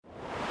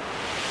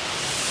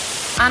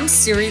I'm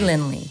Siri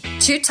Lindley,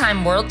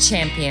 two-time world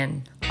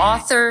champion,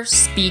 author,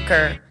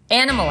 speaker,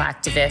 animal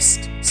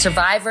activist,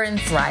 survivor, and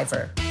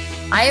thriver.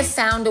 I have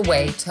found a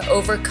way to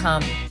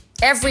overcome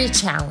every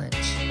challenge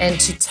and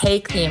to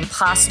take the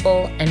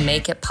impossible and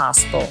make it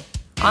possible.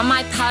 On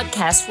my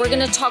podcast, we're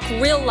going to talk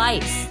real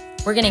life.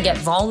 We're going to get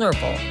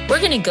vulnerable. We're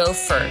going to go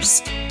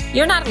first.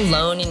 You're not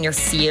alone in your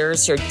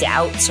fears, your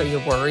doubts, or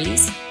your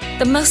worries.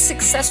 The most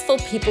successful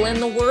people in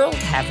the world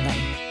have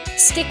them.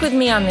 Stick with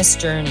me on this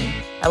journey.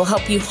 I will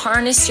help you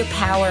harness your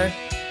power,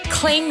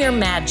 claim your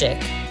magic,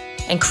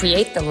 and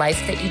create the life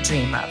that you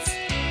dream of.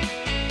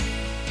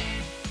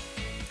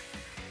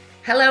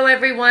 Hello,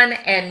 everyone,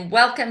 and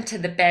welcome to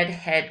the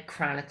Bedhead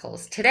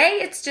Chronicles. Today,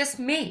 it's just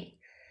me,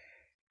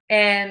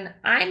 and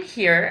I'm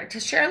here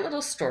to share a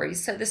little story.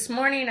 So this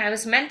morning, I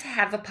was meant to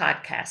have a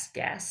podcast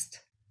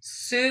guest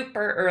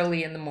super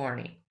early in the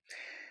morning.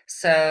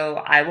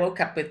 So I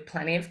woke up with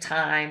plenty of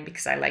time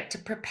because I like to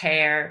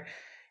prepare,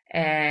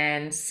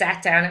 and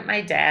sat down at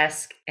my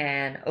desk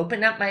and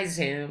opened up my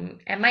Zoom,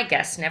 and my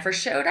guest never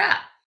showed up.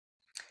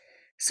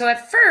 So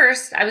at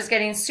first, I was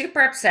getting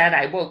super upset.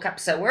 I woke up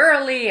so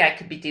early. I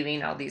could be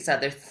doing all these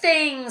other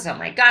things. Oh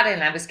my God.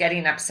 And I was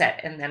getting upset.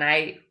 And then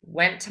I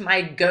went to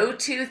my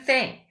go-to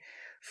thing.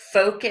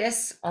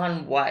 Focus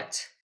on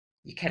what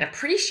you can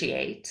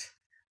appreciate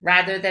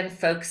rather than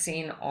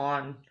focusing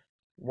on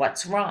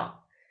what's wrong.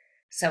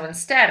 So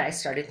instead, I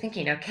started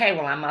thinking, okay,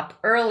 well, I'm up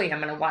early. I'm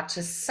going to watch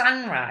the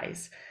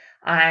sunrise.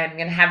 I'm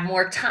going to have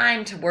more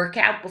time to work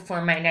out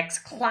before my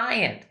next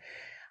client.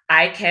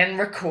 I can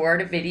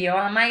record a video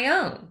on my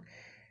own.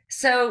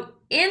 So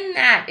in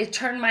that, it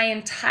turned my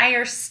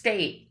entire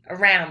state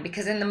around,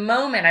 because in the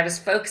moment I was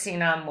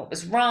focusing on what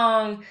was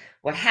wrong,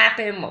 what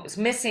happened, what was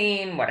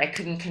missing, what I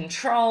couldn't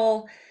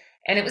control,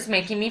 and it was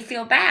making me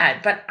feel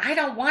bad. But I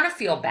don't want to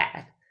feel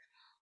bad.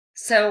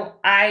 So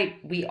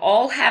we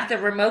all have the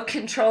remote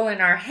control in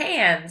our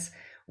hands,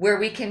 where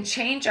we can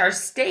change our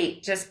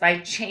state just by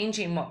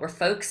changing what we're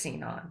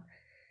focusing on.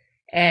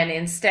 And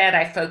instead,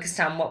 I focused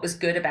on what was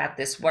good about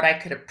this, what I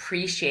could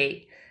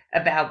appreciate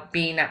about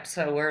being up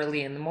so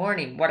early in the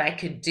morning, what I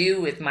could do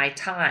with my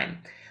time,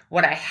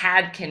 what I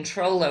had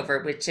control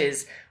over, which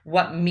is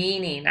what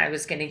meaning I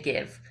was going to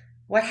give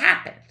what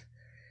happened.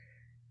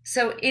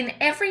 So in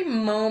every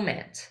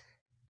moment,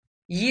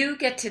 you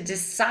get to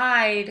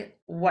decide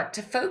what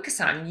to focus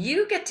on.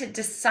 You get to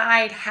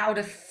decide how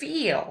to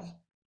feel.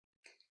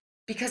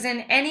 Because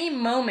in any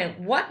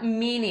moment, what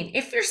meaning,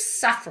 if you're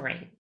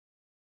suffering,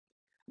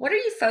 what are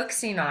you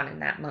focusing on in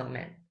that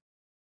moment?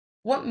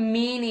 What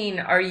meaning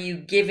are you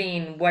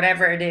giving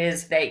whatever it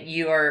is that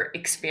you're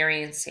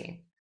experiencing?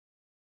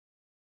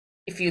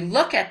 If you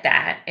look at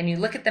that and you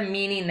look at the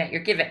meaning that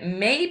you're given,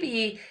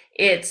 maybe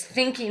it's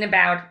thinking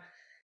about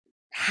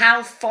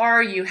how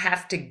far you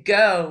have to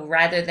go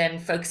rather than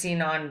focusing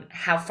on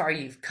how far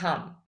you've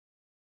come.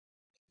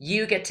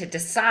 You get to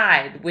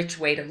decide which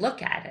way to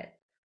look at it.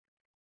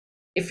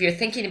 If you're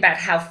thinking about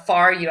how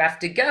far you have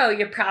to go,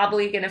 you're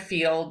probably going to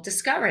feel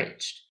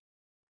discouraged.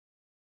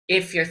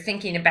 If you're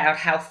thinking about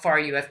how far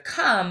you have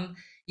come,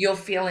 you'll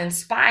feel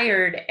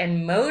inspired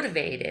and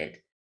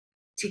motivated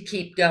to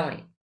keep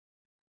going.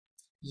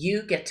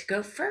 You get to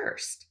go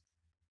first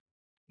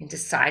in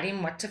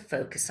deciding what to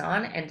focus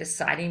on and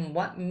deciding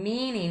what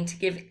meaning to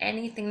give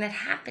anything that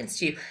happens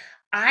to you.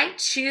 I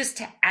choose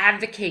to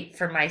advocate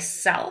for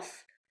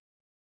myself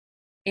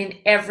in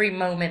every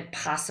moment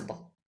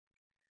possible.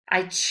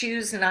 I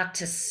choose not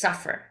to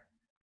suffer,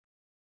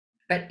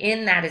 but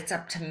in that, it's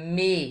up to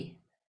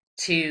me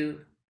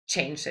to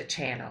change the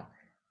channel.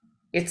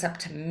 It's up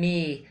to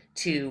me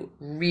to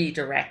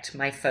redirect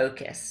my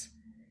focus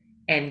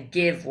and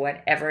give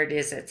whatever it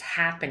is that's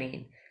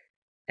happening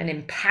an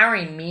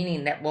empowering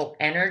meaning that will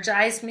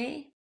energize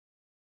me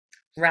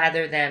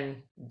rather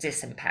than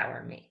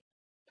disempower me.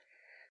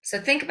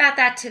 So think about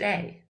that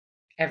today,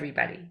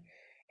 everybody.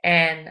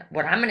 And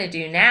what I'm going to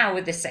do now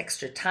with this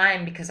extra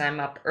time, because I'm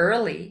up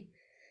early,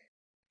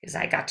 is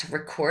I got to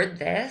record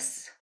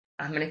this.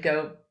 I'm going to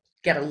go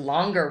get a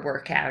longer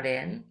workout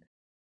in.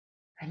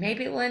 And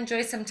maybe we'll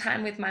enjoy some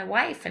time with my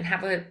wife and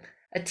have a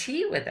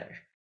tea with her.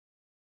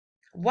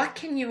 What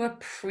can you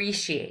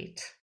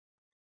appreciate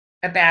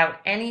about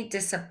any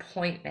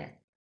disappointment?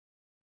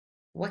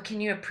 What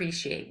can you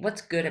appreciate?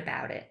 What's good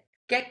about it?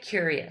 Get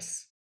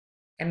curious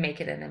and make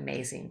it an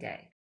amazing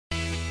day.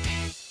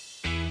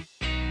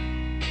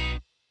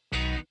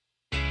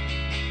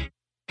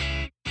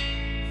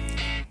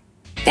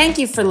 Thank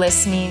you for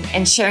listening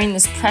and sharing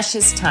this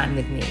precious time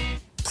with me.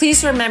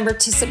 Please remember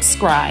to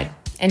subscribe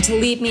and to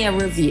leave me a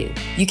review.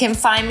 You can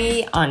find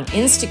me on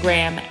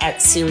Instagram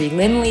at Siri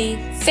Lindley,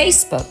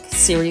 Facebook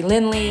Siri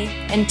Lindley,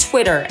 and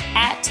Twitter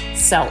at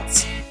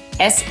Selts,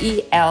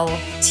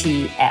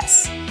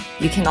 SELTS.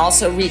 You can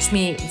also reach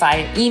me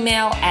via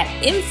email at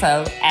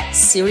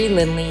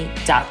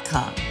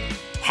info@sirilindley.com.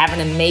 Have an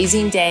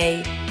amazing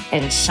day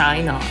and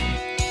shine on.